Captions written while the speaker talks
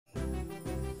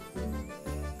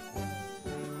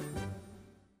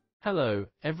Hello,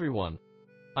 everyone.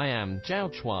 I am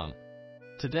ZHAO Chuang.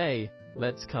 Today,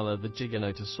 let's color the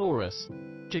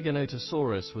Giganotosaurus.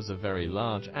 Giganotosaurus was a very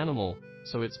large animal,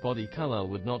 so its body color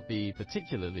would not be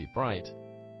particularly bright.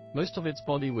 Most of its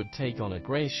body would take on a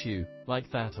grayish hue,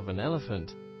 like that of an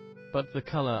elephant. But the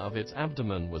color of its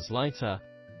abdomen was lighter.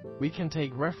 We can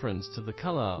take reference to the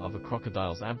color of a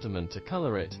crocodile's abdomen to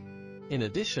color it. In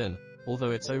addition,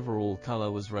 although its overall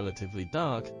color was relatively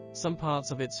dark, some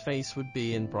parts of its face would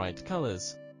be in bright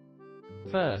colors.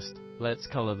 First, let's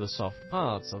color the soft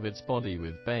parts of its body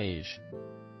with beige.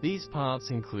 These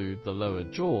parts include the lower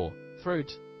jaw,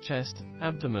 throat, chest,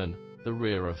 abdomen, the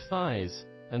rear of thighs,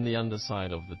 and the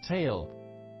underside of the tail.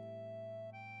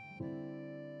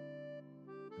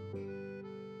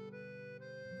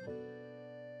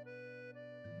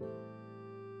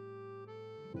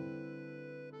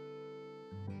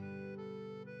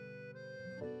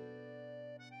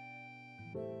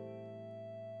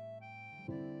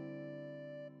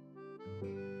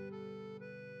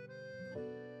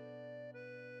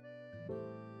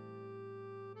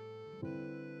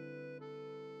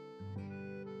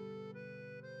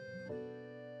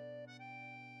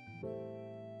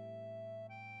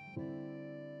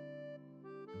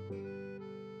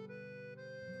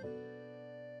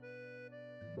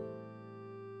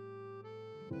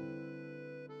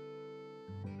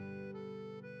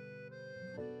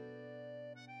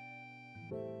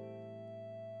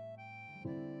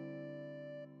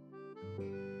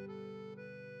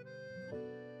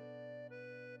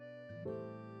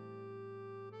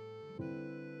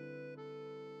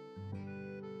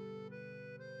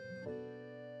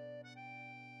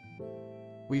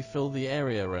 We fill the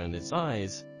area around its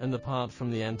eyes, and the part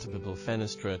from the antipodal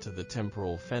fenestra to the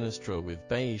temporal fenestra with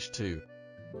beige too.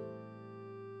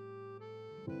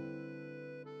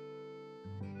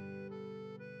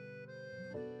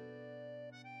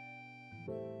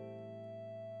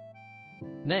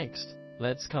 Next,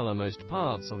 let's color most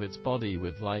parts of its body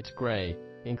with light gray,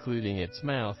 including its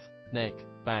mouth, neck,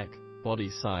 back, body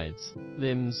sides,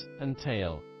 limbs, and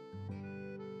tail.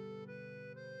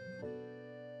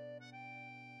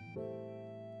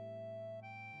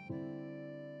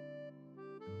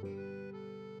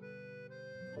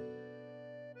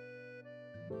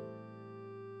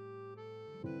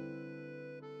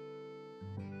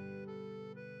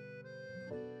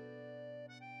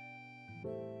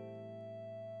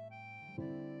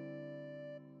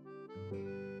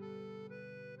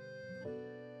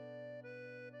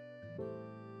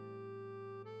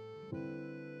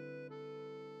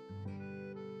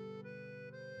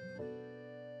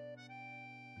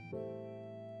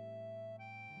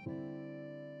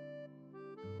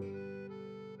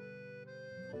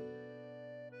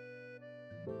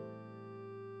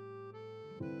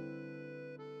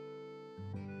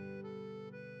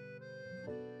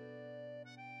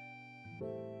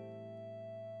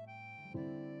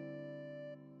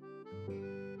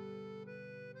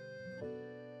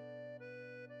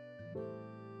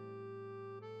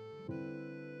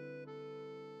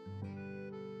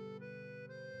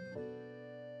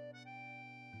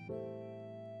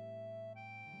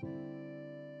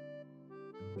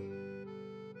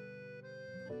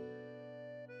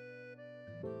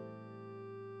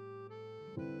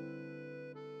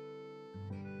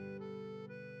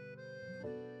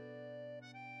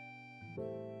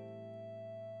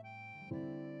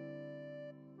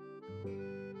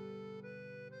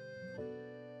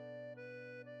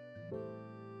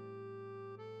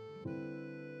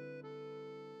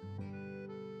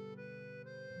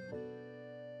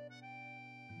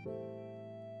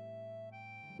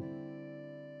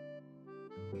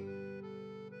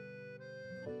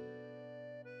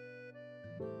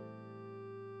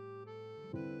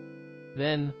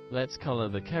 Then, let's color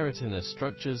the keratinous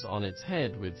structures on its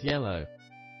head with yellow.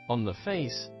 On the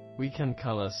face, we can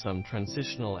color some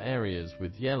transitional areas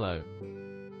with yellow.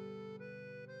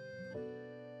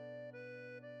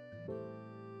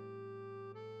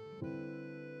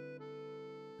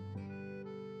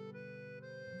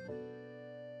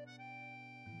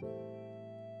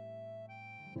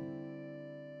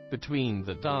 Between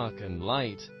the dark and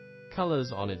light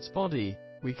colors on its body,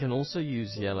 we can also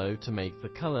use yellow to make the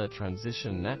color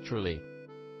transition naturally.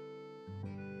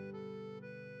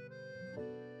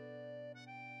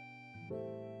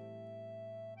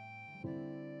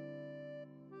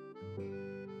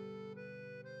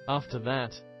 After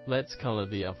that, let's color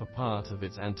the upper part of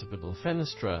its antipodal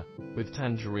fenestra with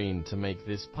tangerine to make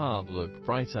this part look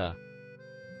brighter.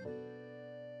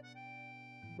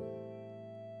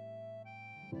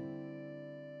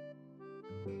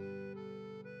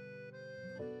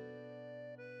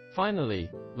 Finally,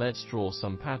 let's draw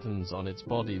some patterns on its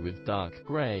body with dark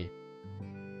gray.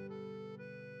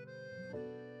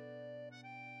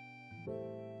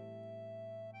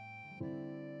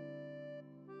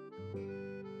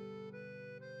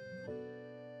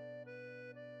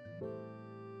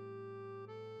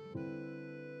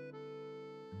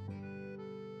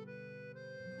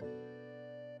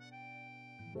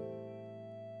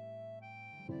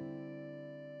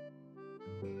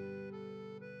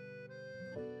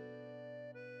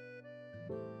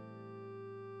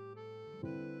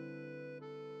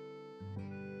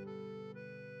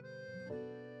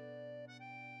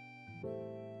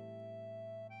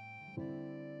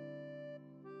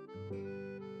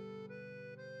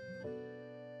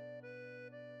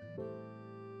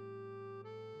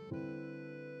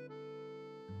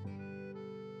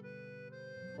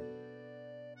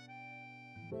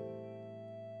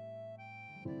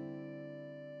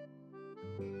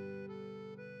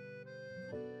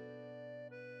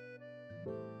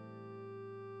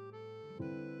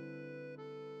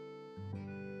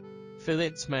 Fill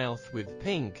its mouth with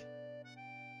pink.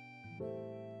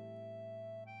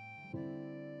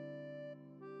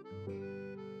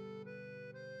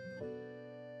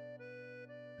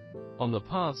 On the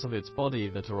parts of its body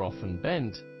that are often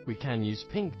bent, we can use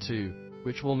pink too,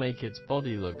 which will make its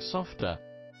body look softer.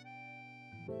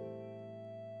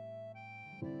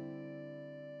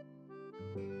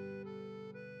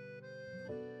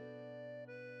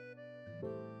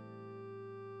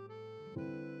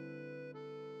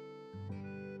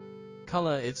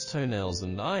 Color its toenails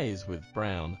and eyes with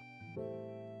brown.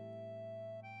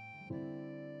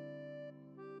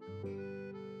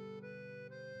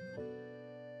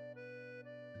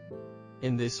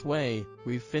 In this way,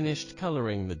 we've finished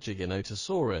coloring the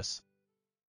Giganotosaurus.